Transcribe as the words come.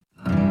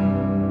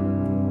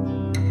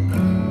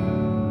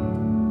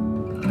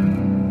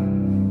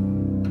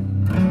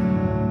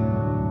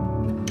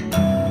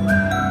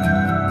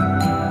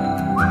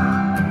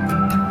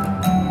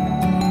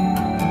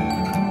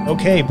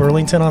Okay,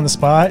 Burlington on the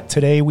spot.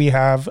 Today we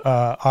have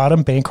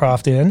Autumn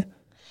Bancroft in.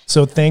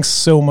 So thanks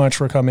so much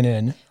for coming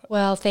in.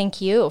 Well,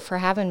 thank you for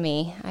having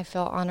me. I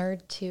feel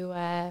honored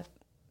to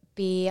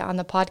be on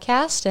the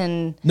podcast.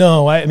 And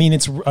no, I mean,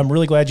 I'm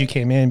really glad you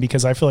came in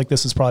because I feel like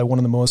this is probably one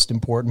of the most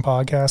important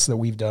podcasts that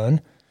we've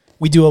done.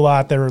 We do a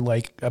lot that are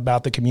like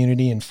about the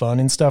community and fun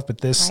and stuff,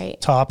 but this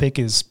topic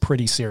is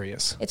pretty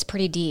serious. It's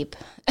pretty deep.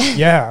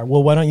 Yeah.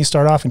 Well, why don't you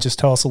start off and just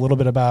tell us a little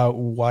bit about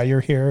why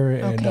you're here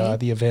and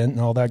the event and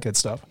all that good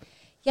stuff.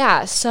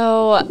 Yeah.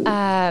 So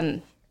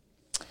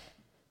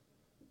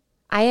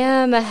I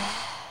am,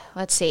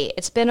 let's see,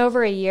 it's been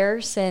over a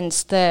year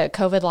since the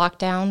COVID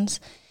lockdowns.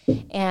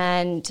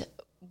 And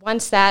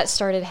once that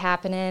started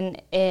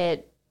happening,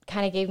 it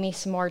kind of gave me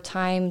some more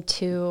time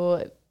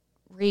to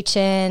reach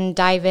in,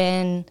 dive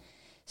in,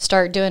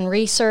 start doing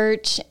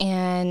research.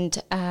 And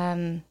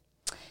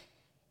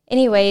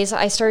anyways,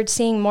 I started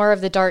seeing more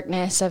of the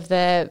darkness of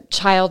the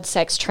child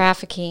sex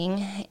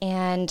trafficking,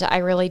 and I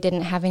really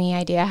didn't have any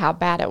idea how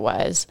bad it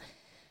was.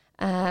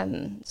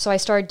 So I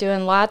started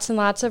doing lots and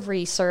lots of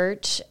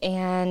research,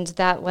 and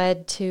that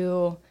led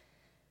to,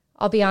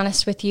 I'll be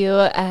honest with you,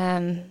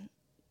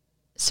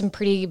 some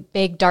pretty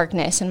big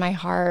darkness in my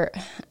heart.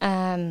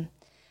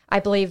 I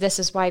believe this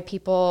is why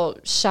people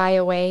shy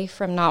away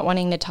from not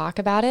wanting to talk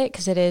about it,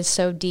 because it is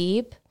so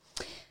deep.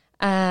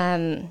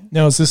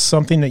 Now, is this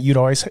something that you'd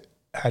always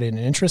had an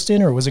interest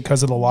in, or was it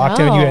because of the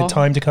lockdown? You had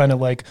time to kind of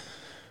like,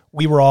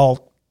 we were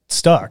all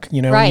stuck,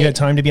 you know, you had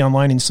time to be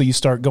online, and so you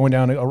start going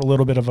down a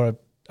little bit of a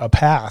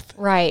path.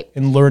 Right.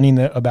 And learning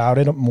about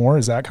it more.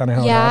 Is that kind of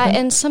how it happened?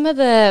 And some of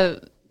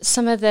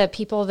the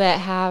people that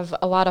have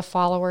a lot of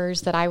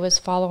followers that I was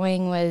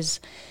following was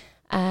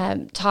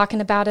talking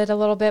about it a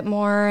little bit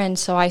more. And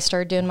so I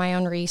started doing my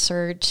own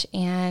research.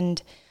 And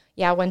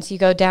yeah, once you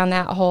go down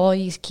that hole,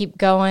 you keep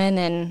going.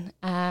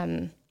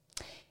 And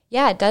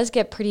it does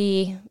get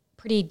pretty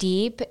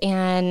deep.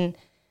 And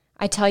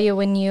I tell you,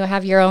 when you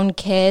have your own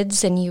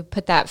kids and you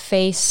put that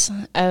face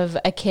of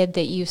a kid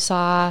that you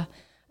saw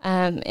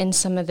in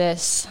some of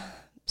this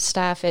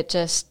stuff, it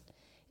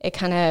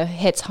kind of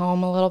hits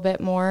home a little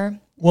bit more.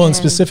 Well, and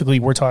specifically,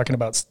 we're talking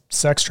about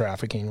sex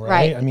trafficking, right?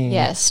 Right. I mean,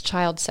 yes,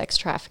 child sex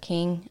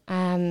trafficking.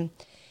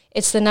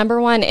 It's the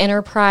number one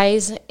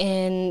enterprise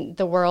in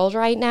the world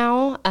right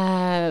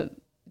now.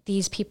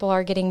 These people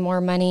are getting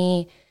more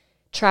money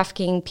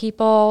trafficking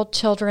people,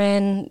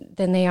 children,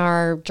 than they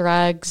are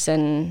drugs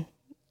and,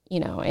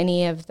 you know,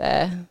 any of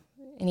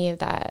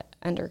that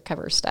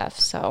undercover stuff.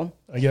 So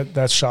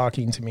that's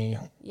shocking to me.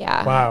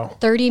 Yeah. Wow.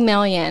 30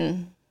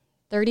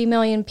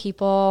 million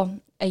people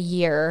a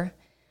year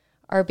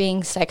are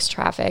being sex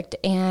trafficked,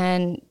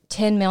 and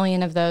 10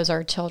 million of those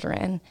are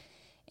children.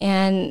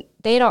 And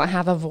they don't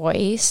have a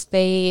voice.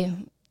 They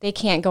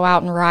can't go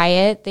out and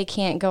riot. They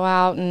can't go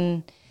out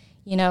and,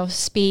 you know,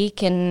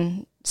 speak.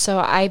 And so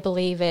I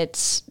believe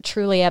it's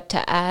truly up to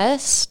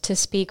us to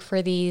speak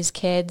for these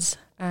kids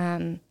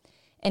and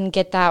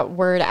get that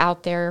word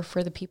out there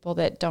for the people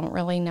that don't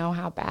really know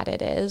how bad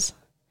it is.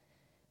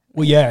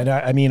 Well, yeah, and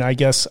I mean, I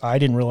guess I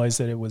didn't realize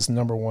that it was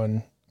number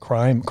one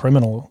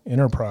criminal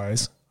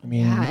enterprise. I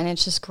mean, yeah, and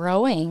it's just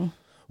growing.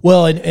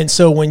 Well, and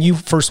so when you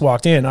first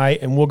walked in,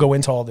 and we'll go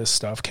into all this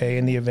stuff, Kay,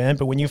 in the event,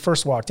 but when you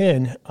first walked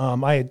in,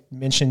 I had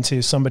mentioned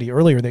to somebody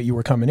earlier that you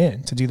were coming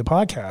in to do the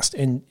podcast,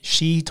 and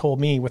she told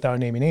me, without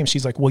naming names,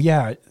 she's like, well,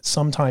 yeah,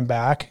 sometime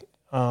back,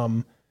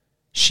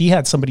 she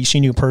had somebody she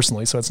knew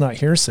personally, so it's not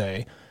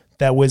hearsay,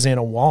 that was in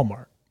a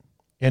Walmart.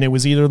 And it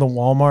was either the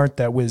Walmart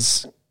that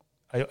was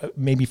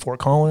maybe Fort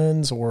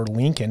Collins or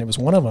Lincoln. It was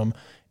one of them.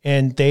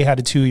 And they had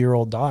a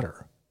 2-year-old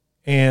daughter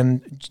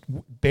and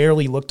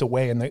barely looked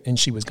away, and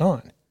she was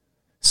gone.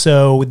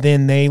 So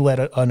then they let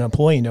an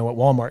employee know at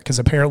Walmart, because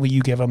apparently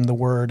you give them the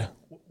word,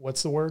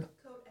 what's the word?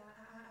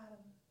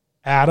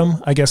 Adam.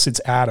 I guess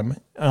it's Adam.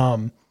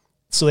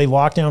 So they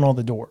locked down all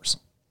the doors.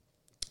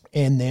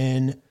 And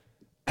then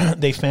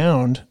they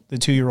found the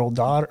 2-year-old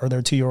daughter, or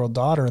their 2-year-old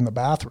daughter, in the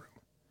bathroom.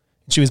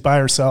 She was by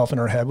herself and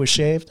her head was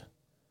shaved.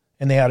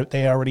 And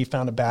they already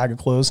found a bag of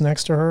clothes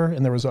next to her,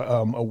 and there was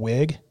a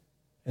wig.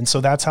 And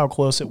so that's how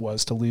close it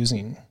was to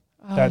losing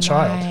that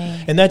child.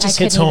 And that just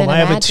hits home. I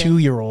have a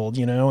 2-year-old,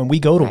 you know, and we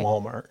go to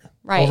Walmart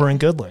over in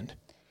Goodland.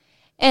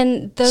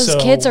 And those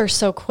kids are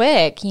so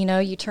quick, you know,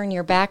 you turn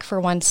your back for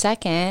 1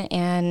 second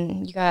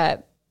and you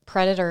got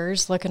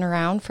predators looking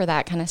around for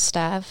that kind of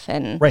stuff.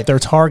 And right. They're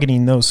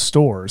targeting those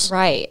stores.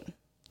 Right.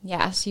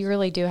 Yeah. So you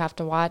really do have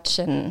to watch.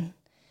 And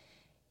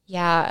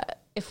yeah,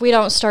 if we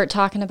don't start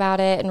talking about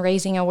it and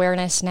raising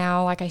awareness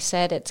now, like I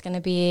said, it's going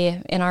to be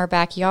in our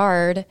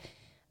backyard.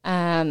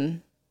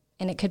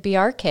 And it could be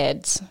our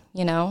kids,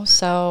 you know,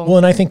 so. Well,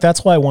 and I think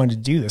that's why I wanted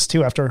to do this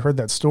too. After I heard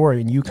that story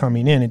and you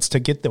coming in, it's to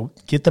get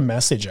the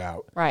message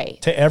out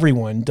to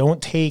everyone. Don't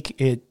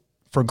take it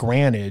for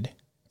granted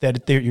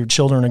that your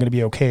children are going to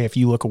be okay if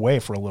you look away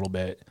for a little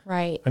bit.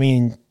 Right. I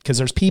mean, because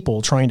there's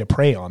people trying to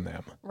prey on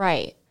them.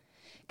 Right.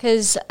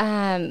 Because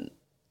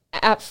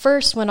at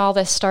first when all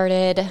this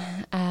started,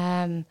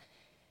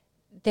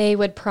 they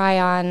would pry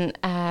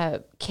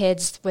on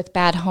kids with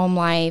bad home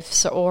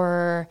lives,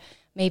 or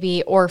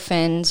maybe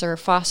orphans or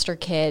foster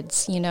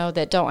kids,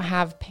 that don't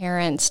have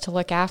parents to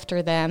look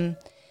after them.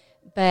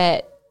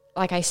 But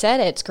like I said,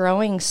 it's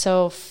growing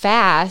so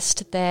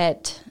fast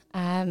that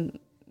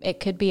it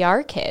could be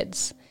our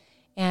kids.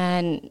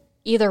 And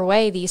either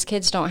way, these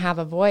kids don't have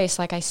a voice,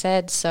 like I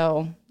said,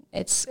 so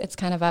it's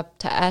kind of up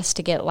to us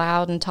to get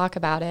loud and talk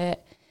about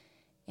it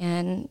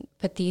and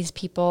put these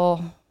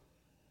people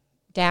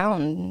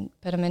down,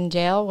 put them in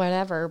jail,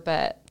 whatever.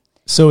 But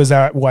so is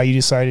that why you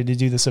decided to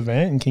do this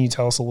event? And can you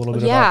tell us a little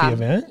bit about the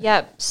event?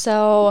 Yep.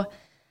 So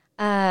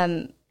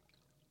I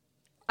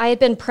had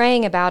been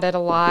praying about it a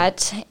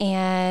lot,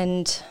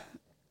 and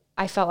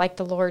I felt like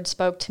the Lord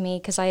spoke to me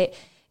because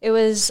it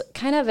was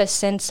kind of a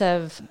sense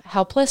of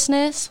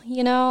helplessness,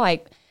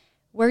 like,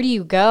 where do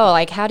you go?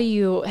 Like, how do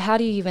you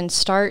even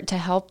start to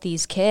help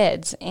these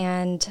kids?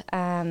 And,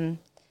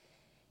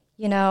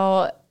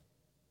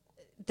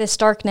 this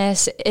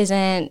darkness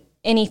isn't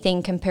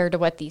anything compared to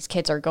what these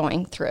kids are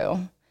going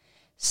through.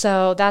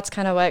 So that's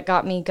kind of what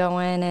got me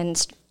going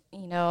and,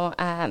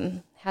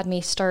 had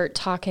me start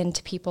talking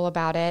to people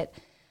about it.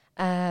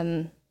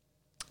 I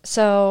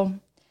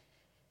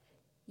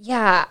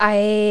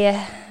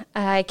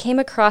came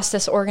across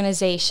this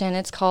organization.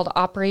 It's called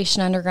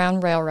Operation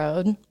Underground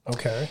Railroad.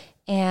 Okay.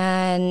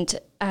 And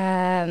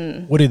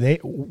when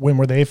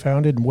were they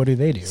founded, and what do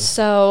they do?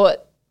 So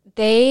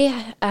they,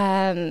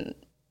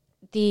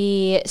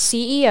 the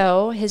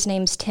CEO, his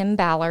name's Tim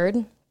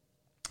Ballard.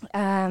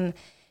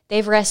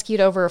 They've rescued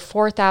over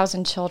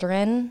 4,000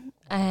 children,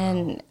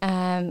 and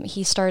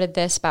he started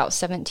this about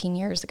 17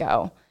 years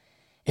ago.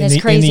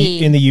 It's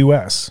crazy. In the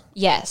U.S.?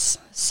 Yes.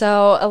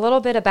 So a little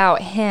bit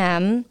about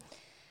him.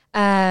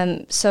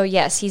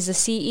 Yes, he's the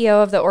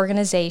CEO of the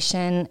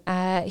organization.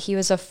 He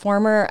was a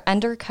former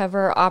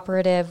undercover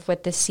operative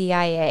with the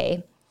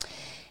CIA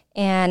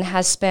and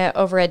has spent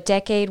over a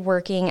decade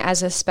working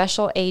as a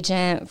special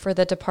agent for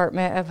the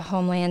Department of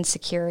Homeland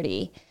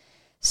Security.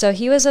 So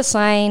he was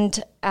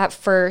assigned at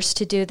first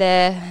to do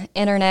the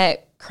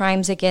Internet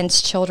Crimes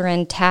Against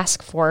Children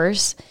Task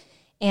Force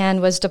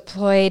and was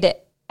deployed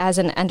as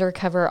an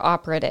undercover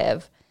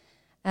operative.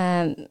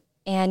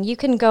 And you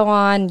can go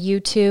on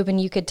YouTube and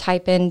you could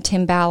type in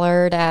Tim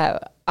Ballard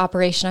at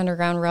Operation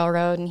Underground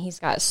Railroad, and he's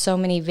got so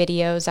many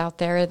videos out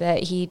there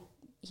that he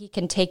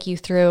can take you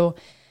through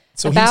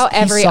about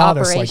every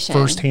operation. This like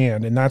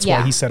firsthand, and that's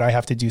why he said, I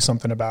have to do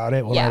something about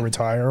it when I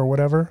retire or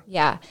whatever.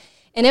 Yeah.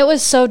 And it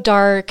was so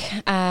dark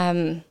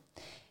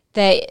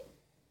that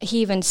he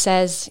even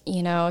says,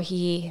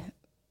 he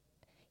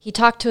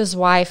talked to his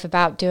wife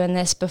about doing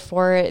this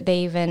before they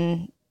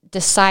even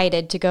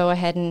decided to go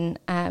ahead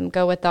and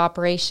go with the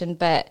operation,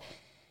 but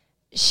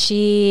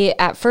she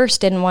at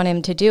first didn't want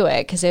him to do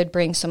it because it would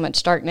bring so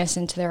much darkness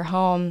into their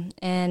home,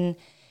 and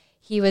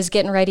he was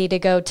getting ready to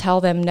go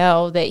tell them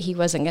no, that he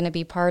wasn't going to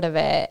be part of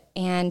it.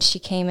 And she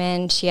came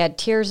in, she had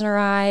tears in her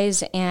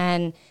eyes,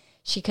 and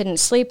she couldn't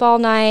sleep all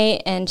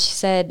night, and she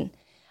said,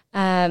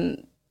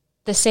 the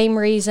same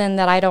reason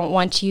that I don't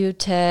want you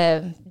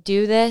to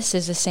do this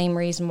is the same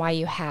reason why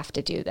you have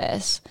to do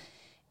this,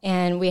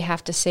 and we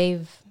have to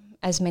save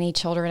as many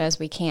children as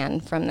we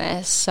can from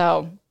this.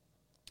 So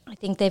I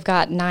think they've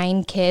got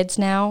 9 kids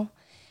now.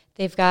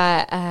 They've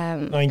got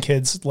 9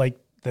 kids, like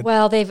that.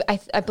 Well,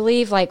 I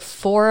believe like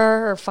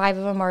 4 or 5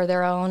 of them are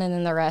their own, and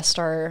then the rest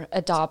are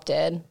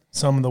adopted.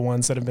 Some of the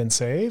ones that have been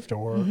saved,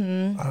 or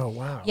oh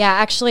wow, yeah.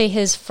 Actually,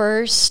 his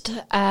first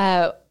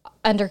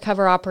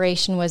undercover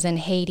operation was in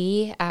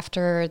Haiti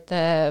after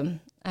the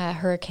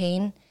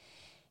hurricane,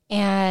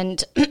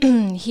 and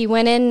he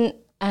went in.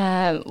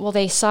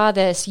 They saw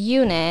this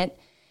unit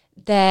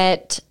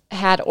that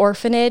had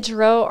orphanage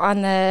wrote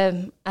on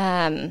the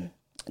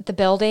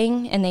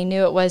building, and they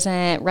knew it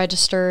wasn't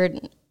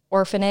registered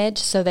orphanage,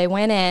 so they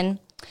went in,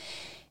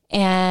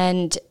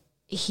 and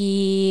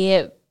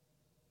he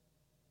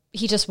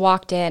just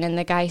walked in, and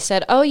the guy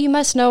said, "Oh, you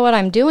must know what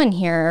I'm doing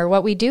here, or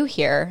what we do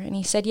here." And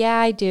he said, "Yeah,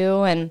 I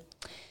do." And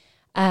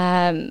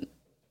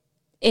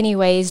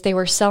anyways, they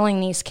were selling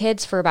these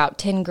kids for about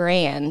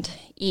 $10,000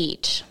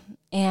 each,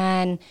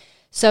 and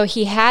so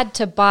he had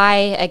to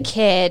buy a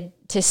kid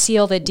to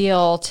seal the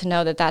deal to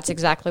know that that's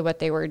exactly what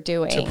they were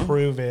doing. To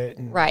prove it.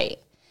 Right.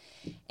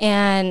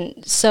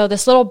 And so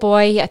this little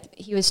boy,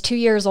 he was 2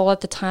 years old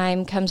at the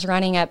time, comes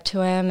running up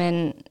to him,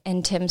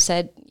 and Tim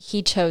said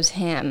he chose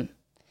him,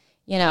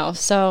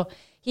 so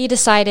he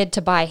decided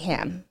to buy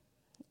him.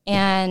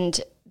 And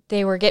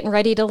they were getting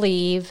ready to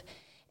leave,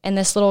 and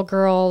this little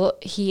girl,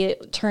 he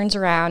turns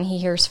around, he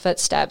hears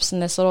footsteps, and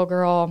this little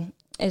girl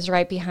is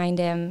right behind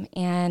him,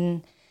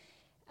 and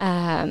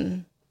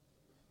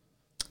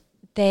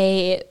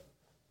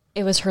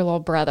it was her little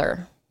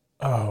brother.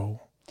 Oh,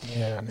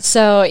 man.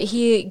 So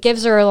he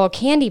gives her a little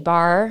candy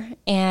bar,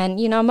 and,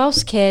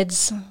 most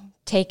kids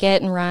take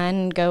it and run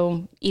and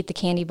go eat the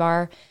candy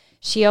bar.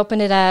 She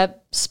opened it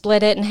up,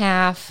 split it in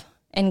half,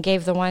 and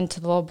gave the one to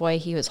the little boy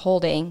he was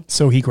holding.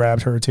 So he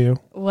grabbed her too?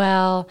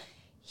 Well,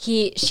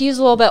 she's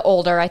a little bit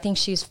older. I think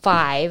she's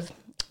 5.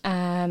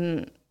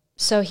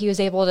 so he was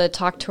able to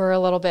talk to her a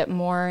little bit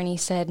more, and he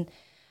said,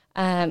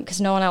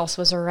 because no one else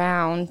was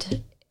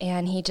around,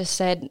 and he just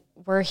said,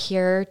 we're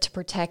here to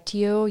protect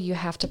you. You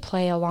have to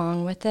play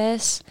along with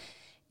this.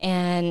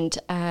 And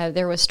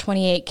there was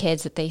 28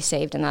 kids that they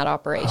saved in that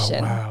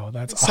operation. Oh, wow.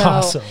 That's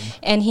awesome.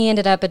 And he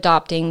ended up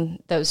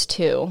adopting those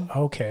 2.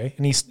 Okay.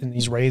 And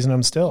he's raising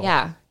them still.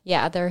 Yeah.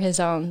 Yeah, they're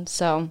his own.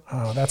 So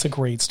that's a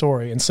great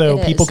story. And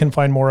so people can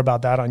find more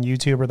about that on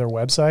YouTube or their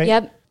website.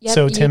 Yep.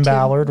 So Tim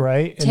Ballard,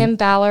 right? Tim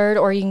Ballard,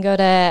 or you can go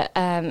to,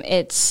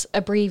 it's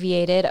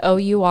abbreviated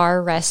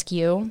OUR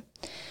Rescue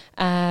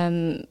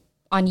on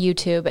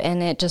YouTube,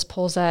 and it just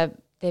pulls up.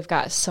 They've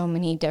got so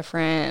many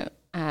different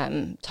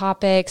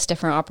topics,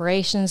 different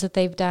operations that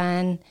they've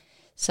done.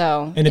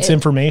 So, and it's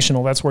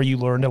informational. That's where you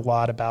learned a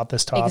lot about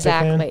this topic.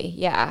 Exactly.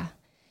 Yeah.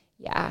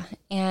 Yeah.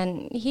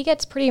 And he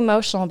gets pretty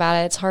emotional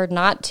about it. It's hard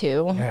not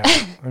to. Yeah.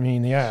 I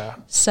mean, yeah.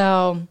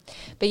 So,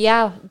 but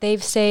yeah,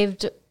 they've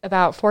saved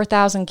about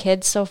 4,000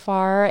 kids so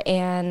far,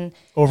 and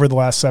over the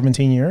last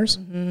 17 years.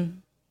 Mm-hmm.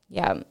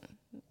 Yeah.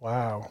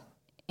 Wow.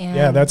 And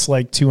yeah. That's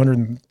like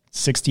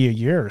 260 a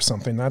year or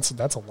something. That's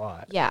a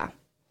lot. Yeah.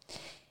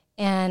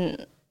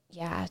 And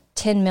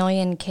 10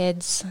 million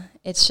kids.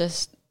 It's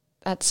just,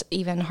 that's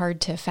even hard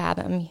to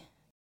fathom.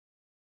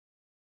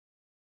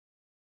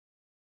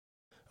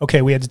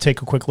 Okay, we had to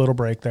take a quick little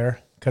break there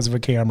because of a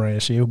camera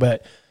issue.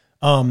 But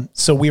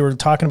so we were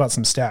talking about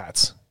some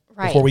stats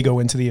before we go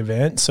into the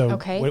event. So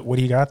what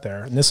do you got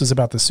there? And this was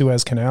about the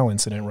Suez Canal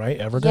incident, right?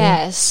 Evergreen?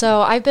 Yes.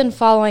 So I've been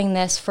following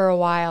this for a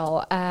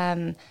while.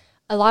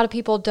 A lot of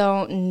people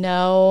don't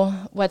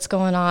know what's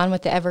going on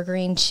with the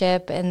Evergreen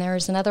ship. And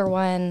there's another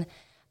one,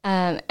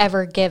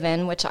 Ever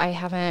Given, which I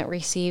haven't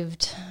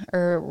received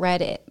or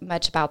read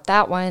much about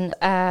that one.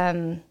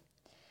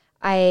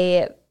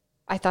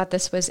 I thought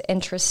this was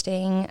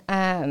interesting.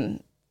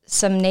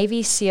 Some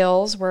Navy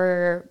SEALs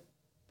were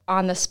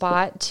on the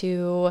spot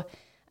to,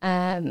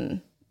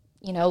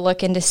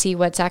 look in to see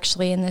what's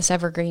actually in this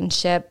Evergreen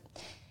ship.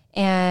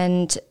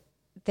 And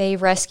they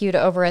rescued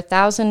over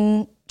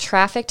 1,000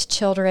 trafficked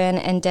children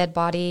and dead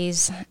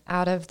bodies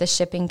out of the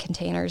shipping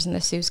containers in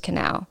the Suez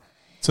Canal.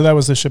 So that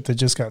was the ship that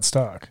just got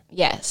stuck?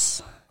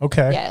 Yes.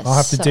 Okay. Yes. I'll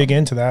have to dig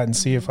into that and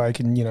see if I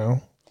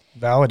can,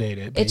 validate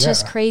it. But it's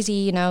just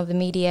crazy, the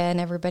media and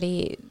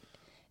everybody,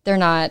 they're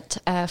not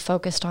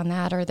focused on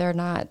that, or they're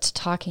not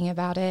talking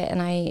about it.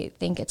 And I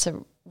think it's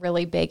a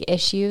really big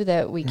issue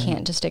that we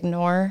can't just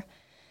ignore.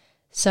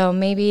 So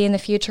maybe in the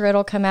future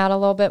it'll come out a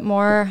little bit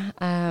more.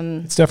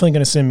 It's definitely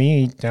going to send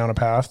me down a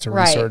path to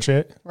research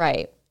it.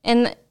 Right.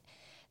 And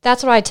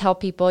that's what I tell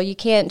people. You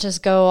can't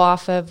just go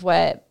off of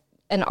what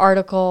an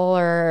article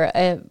or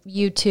a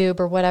YouTube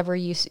or whatever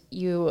you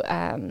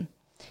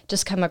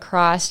just come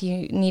across.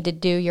 You need to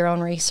do your own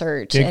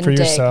research. Dig for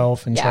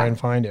yourself and try and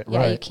find it. Yeah,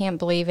 right. You can't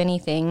believe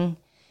anything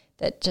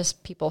that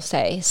just people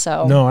say.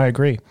 So no, I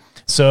agree.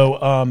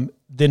 So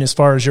then as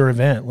far as your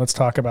event, let's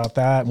talk about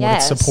that and what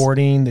it's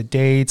supporting, the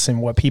dates,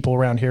 and what people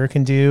around here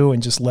can do,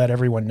 and just let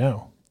everyone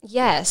know.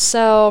 Yes.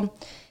 So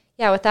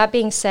with that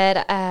being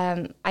said,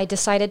 I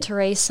decided to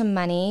raise some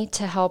money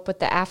to help with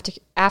the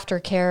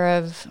aftercare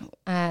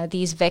of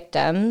these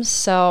victims.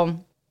 So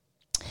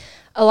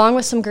along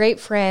with some great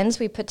friends,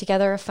 we put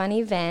together a fun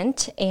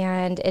event,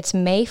 and it's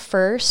May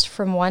 1st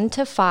from 1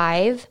 to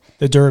 5.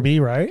 The Derby,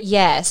 right?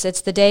 Yes,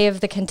 it's the day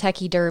of the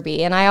Kentucky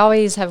Derby, and I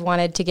always have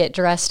wanted to get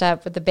dressed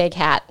up with the big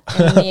hat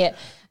and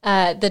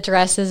the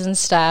dresses and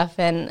stuff,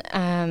 and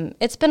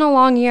it's been a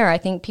long year. I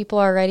think people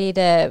are ready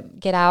to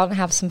get out and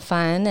have some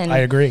fun. And I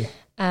agree.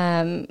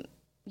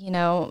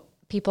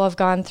 People have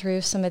gone through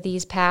some of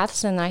these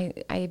paths, and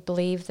I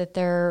believe that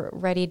they're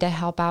ready to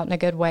help out in a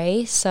good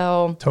way.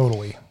 So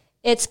totally.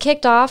 It's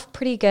kicked off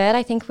pretty good.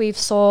 I think we've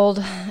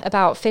sold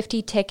about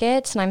 50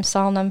 tickets, and I'm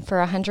selling them for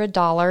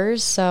 $100.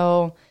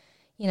 So,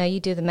 you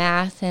do the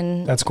math,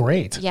 and that's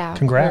great. Yeah.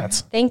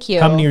 Congrats. Thank you.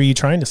 How many are you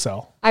trying to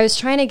sell? I was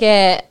trying to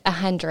get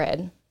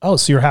 100. Oh,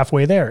 so you're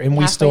halfway there, and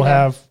we still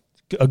have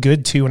a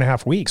good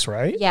 2.5 weeks,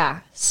 right? Yeah.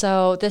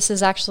 So this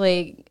is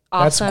actually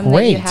awesome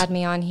that you had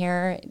me on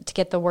here to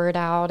get the word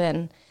out.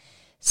 And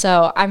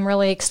so I'm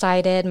really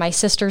excited. My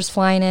sister's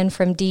flying in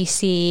from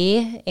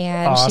DC,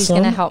 and she's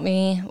going to help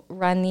me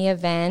run the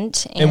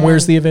event. And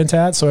where's the event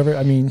at? So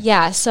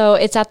so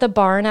it's at the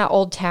barn at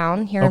Old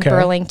Town here in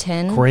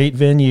Burlington. Great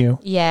venue.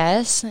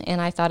 Yes. And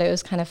I thought it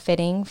was kind of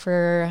fitting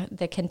for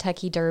the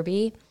Kentucky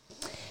Derby.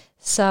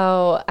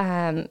 So,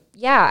 I'm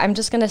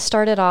just going to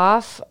start it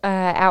off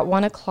at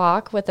 1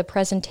 o'clock with a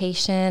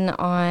presentation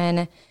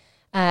on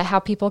how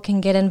people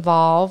can get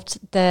involved.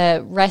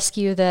 The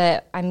rescue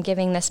that I'm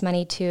giving this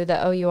money to,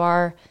 the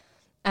OUR,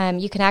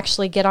 you can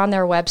actually get on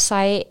their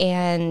website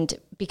and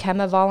become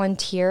a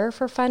volunteer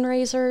for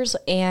fundraisers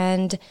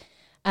and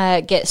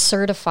get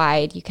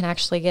certified. You can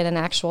actually get an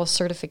actual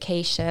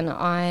certification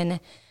on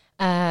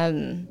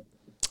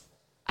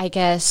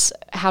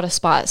how to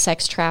spot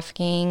sex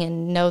trafficking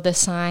and know the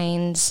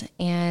signs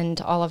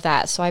and all of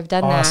that. So I've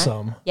done that.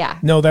 Awesome. Yeah.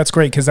 No, that's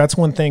great, because that's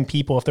one thing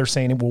people, if they're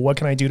saying, well, what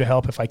can I do to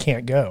help if I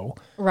can't go?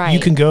 Right. You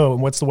can go.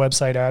 And what's the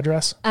website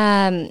address?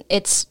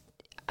 It's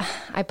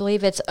I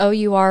believe it's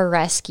OUR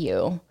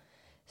Rescue.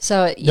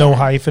 So no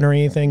hyphen or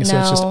anything. So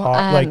it's just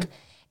like,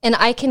 and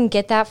I can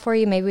get that for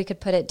you. Maybe we could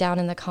put it down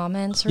in the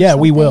comments. Or yeah,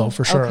 something. we will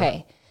for sure.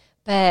 Okay.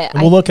 But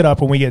we'll look it up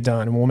when we get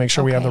done, and we'll make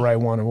sure we have the Okay. right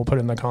one, and we'll put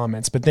it in the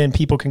comments. But then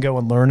people can go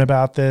and learn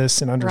about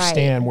this and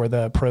understand where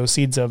the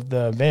proceeds of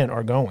the event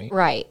are going.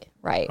 Right.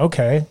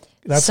 Okay.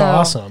 That's So,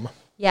 awesome.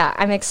 Yeah,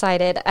 I'm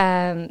excited.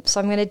 So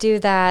I'm going to do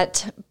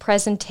that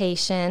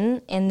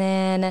presentation, and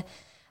then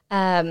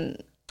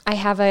I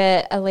have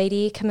a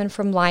lady coming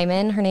from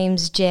Lyman. Her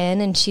name's Jen,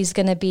 and she's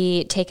going to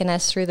be taking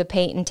us through the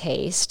paint and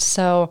taste.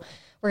 So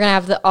we're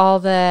going to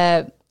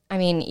have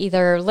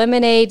either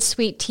lemonade,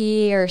 sweet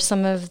tea, or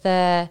some of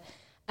the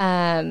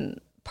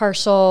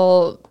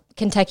partial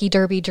Kentucky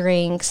Derby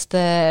drinks,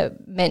 the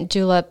mint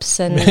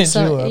juleps, and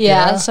some of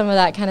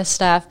that kind of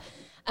stuff.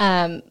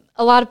 A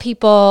lot of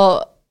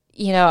people,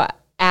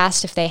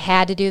 asked if they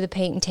had to do the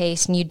paint and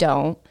taste, and you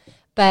don't.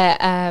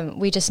 But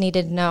we just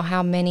needed to know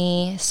how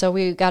many. So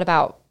we got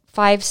about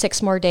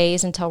 5-6 more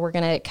days until we're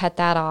going to cut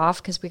that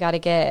off, because we got to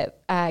get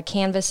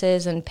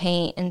canvases and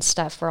paint and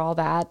stuff for all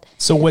that.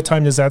 So what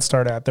time does that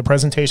start at? The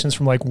presentation's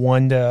from like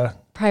 1 to...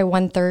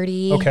 Probably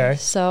 1:30. Okay.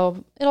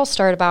 So it'll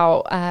start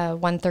about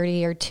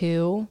 1:30 or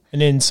 2.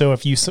 And then so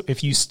if you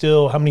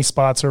still, how many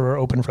spots are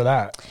open for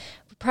that?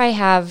 We probably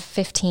have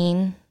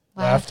 15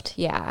 left.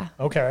 Yeah.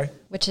 Okay.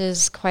 Which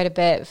is quite a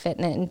bit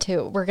fitting it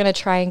into. We're going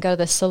to try and go to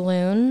the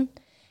saloon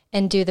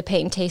and do the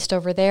paint and taste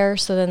over there.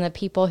 So then the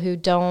people who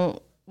don't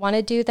want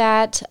to do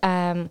that,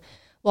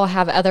 we'll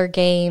have other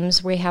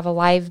games. We have a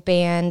live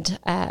band,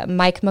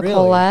 Mike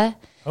McCullough. Really?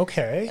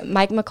 Okay.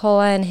 Mike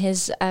McCullough and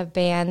his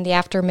band, the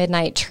After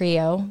Midnight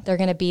Trio. They're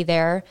going to be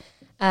there.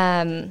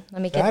 Let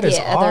me get that the is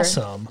other.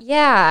 awesome.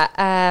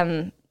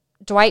 Yeah.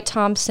 Dwight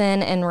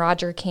Thompson and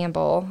Roger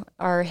Campbell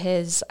are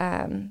his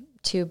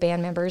 2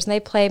 band members, and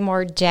they play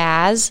more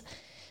jazz.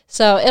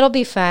 So it'll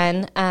be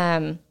fun.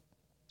 I'm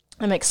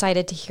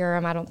excited to hear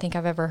them. I don't think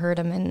I've ever heard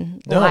them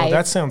live. No,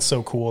 that sounds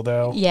so cool,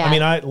 though. Yeah. I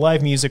mean,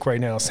 live music right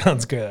now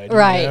sounds good.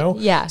 Right, You know?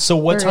 yeah. So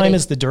what We're time ready.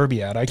 is the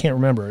Derby at? I can't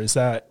remember. Is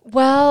that...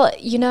 Well,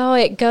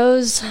 it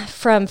goes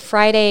from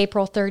Friday,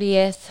 April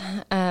 30th,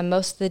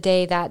 most of the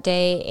day that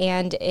day,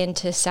 and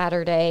into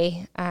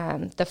Saturday,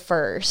 the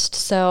 1st.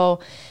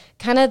 So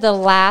kind of the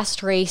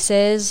last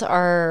races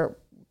are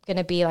going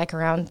to be like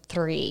around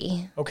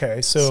 3.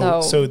 Okay,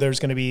 so there's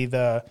going to be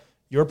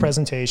your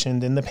presentation,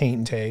 then the paint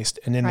and taste,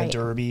 and then the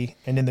Derby,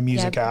 and then the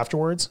music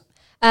afterwards?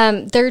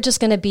 They're just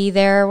going to be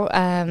there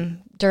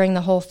during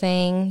the whole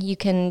thing. You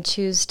can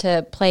choose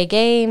to play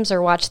games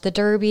or watch the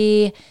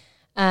Derby.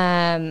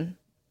 We're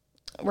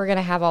going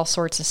to have all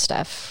sorts of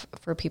stuff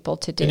for people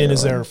to do. And then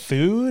is there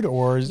food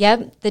or?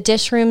 Yep. The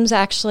dish rooms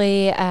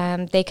actually,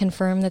 they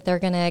confirm that they're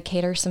going to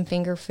cater some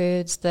finger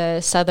foods, the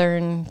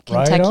Southern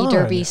Kentucky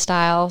Derby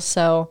style.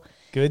 So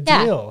good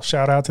deal.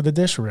 Shout out to the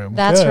dish room.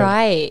 That's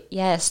right.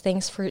 Yes.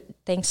 Thanks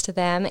to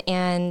them.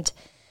 And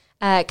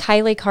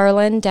Kylie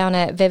Carlin down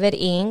at Vivid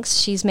Inks,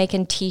 she's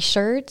making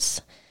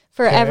T-shirts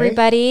for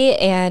everybody,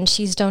 and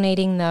she's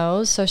donating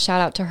those. So shout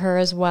out to her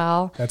as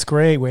well. That's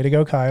great. Way to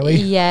go, Kylie.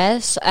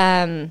 Yes.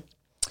 And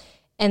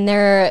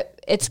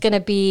it's going to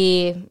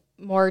be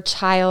more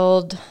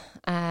child.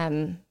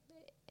 The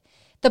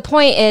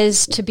point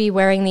is to be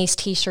wearing these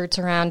T-shirts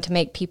around to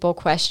make people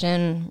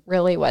question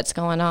really what's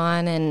going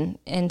on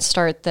and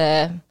start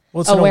the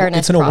awareness.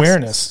 It's an process.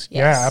 awareness. Yes.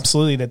 Yeah,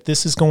 absolutely. That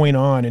this is going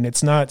on and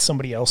it's not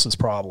somebody else's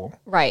problem.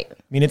 Right. I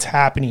mean, it's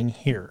happening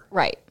here.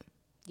 Right.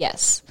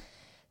 Yes.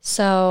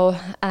 So,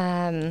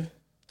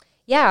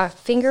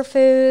 finger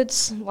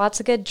foods, lots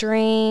of good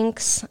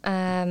drinks.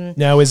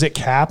 Now, is it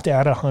capped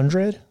at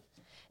 100?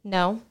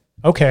 No.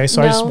 Okay,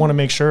 so I just No. want to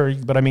make sure.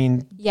 But I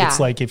mean, it's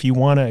like if you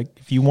want to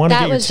get your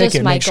was just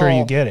ticket, my make sure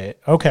you goal. get it.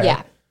 Okay.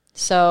 Yeah.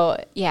 So,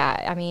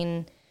 I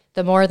mean,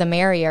 the more the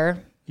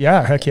merrier.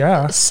 Yeah, heck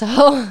yeah.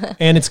 So,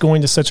 And it's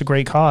going to such a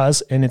great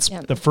cause, and it's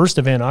the first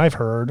event I've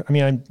heard. I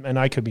mean,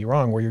 I could be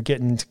wrong, where you're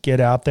getting to get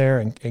out there,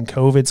 and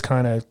COVID's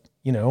kind of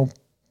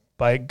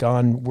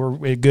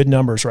we're at good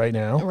numbers right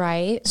now.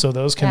 right. So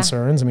those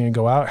concerns, I mean,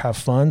 go out, have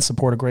fun,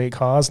 support a great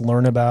cause,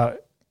 learn about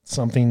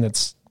something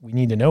that's we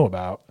need to know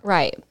about.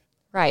 Right.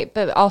 Right.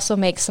 But also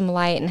make some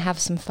light and have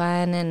some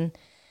fun and,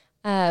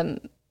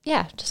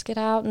 just get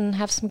out and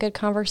have some good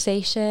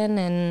conversation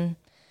and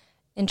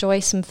enjoy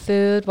some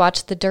food,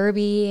 watch the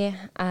Derby.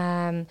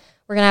 We're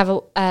going to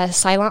have a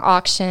silent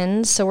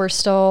auction. So we're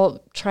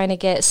still trying to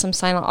get some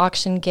silent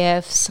auction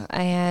gifts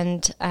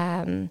and,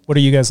 What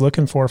are you guys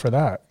looking for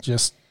that?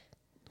 Just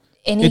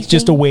anything. it's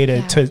just a way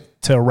to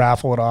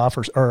raffle it off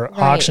or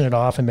auction it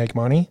off and make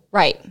money.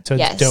 Right. To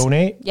Yes.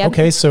 donate. Yep.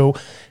 Okay. So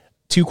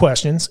 2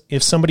 questions.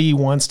 If somebody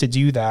wants to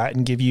do that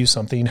and give you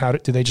something,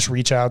 do they just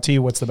reach out to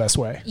you? What's the best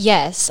way?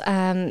 Yes.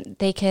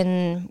 They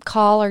can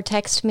call or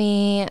text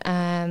me,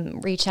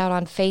 reach out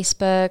on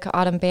Facebook,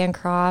 Autumn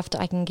Bancroft.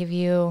 I can give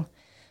you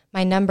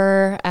my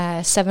number,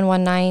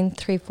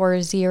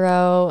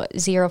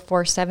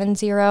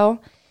 719-340-0470.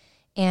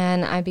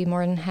 And I'd be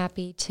more than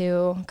happy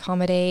to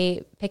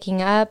accommodate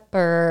picking up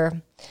or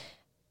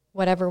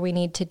whatever we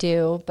need to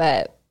do.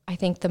 But I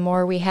think the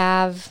more we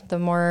have, the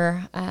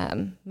more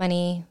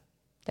money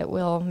that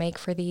we'll make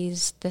for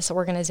this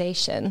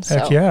organization.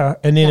 Heck so, yeah.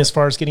 And then as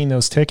far as getting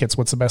those tickets,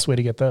 what's the best way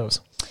to get those?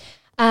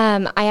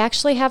 I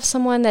actually have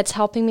someone that's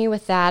helping me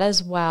with that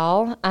as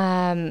well.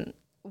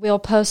 We'll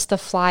post the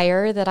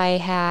flyer that I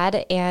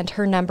had and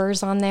her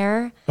number's on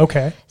there.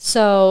 Okay.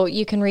 So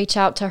you can reach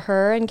out to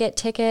her and get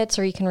tickets,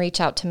 or you can reach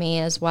out to me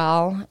as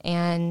well.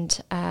 And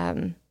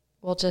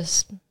we'll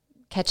just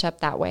catch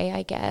up that way,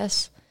 I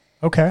guess.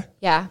 Okay.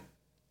 Yeah.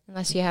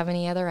 Unless you have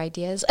any other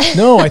ideas.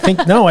 No, I think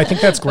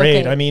that's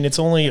great. Okay. I mean, it's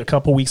only a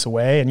couple weeks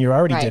away and you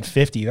already Right. did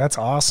 50. That's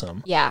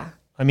awesome. Yeah.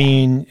 I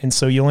mean, and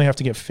so you only have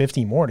to get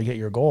 50 more to get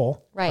your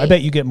goal. Right. I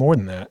bet you get more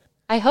than that.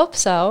 I hope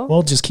so.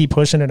 Well, just keep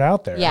pushing it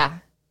out there. Yeah.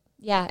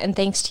 Yeah. And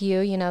thanks to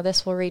you,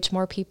 this will reach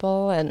more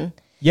people. And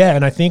Yeah,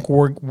 and I think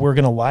we're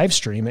going to live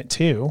stream it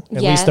too,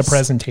 at least the Yes.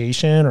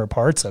 presentation or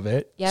parts of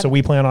it. Yep. So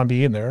we plan on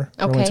being there,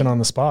 Okay. Burlington on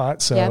the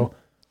spot. So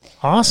Yep.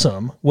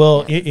 awesome.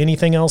 Well,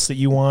 anything else that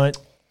you want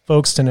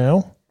folks to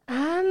know?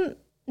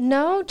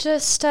 no,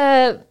 just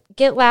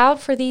get loud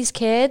for these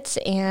kids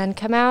and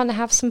come out and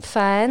have some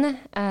fun.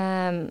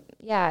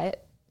 Yeah.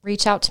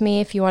 Reach out to me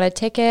if you want a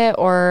ticket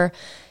or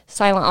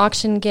silent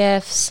auction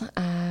gifts.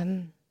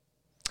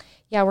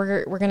 Yeah,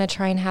 we're going to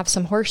try and have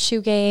some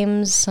horseshoe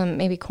games, some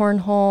maybe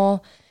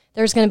cornhole.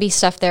 There's going to be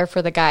stuff there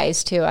for the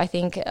guys too. I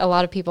think a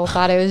lot of people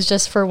thought it was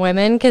just for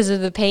women because of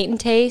the paint and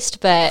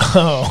taste, but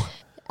Oh,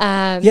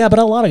 yeah, but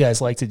a lot of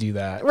guys like to do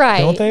that,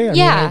 Right. Don't they? I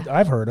Yeah. mean,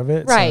 I've heard of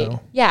it. right. So.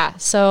 Yeah.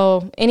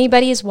 So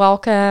anybody's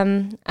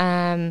welcome.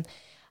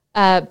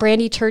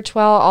 Brandy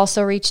Churchwell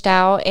also reached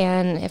out,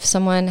 and if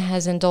someone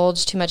has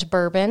indulged too much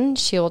bourbon,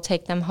 she will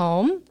take them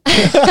home.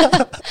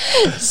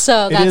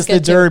 So It that's is the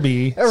good too.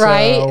 Derby,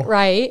 Right. so-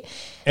 Right.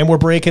 and we're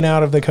breaking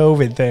out of the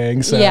COVID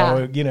thing, so Yeah.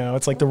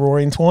 it's like the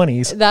Roaring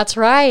 20s. That's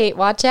right.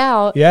 Watch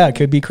out. Yeah, it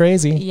could be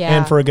crazy, Yeah.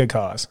 and for a good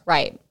cause.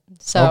 Right.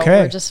 So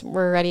Okay.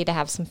 we're ready to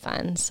have some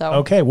fun. So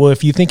Okay, well,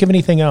 if you think of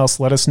anything else,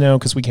 let us know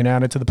because we can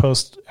add it to the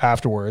post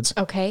afterwards.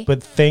 okay.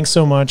 But thanks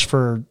so much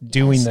for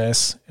doing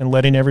this and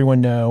letting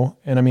everyone know.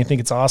 And I mean, I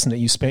think it's awesome that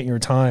you spent your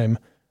time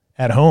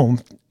at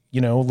home,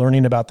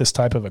 learning about this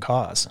type of a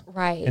cause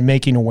Right. and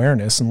making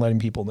awareness and letting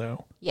people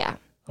know. Yeah.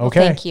 Well,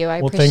 Okay. thank you.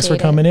 I Well, thanks for appreciate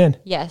coming it. in.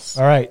 Yes.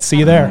 All right. See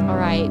you there. All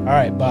right. All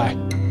right. Bye.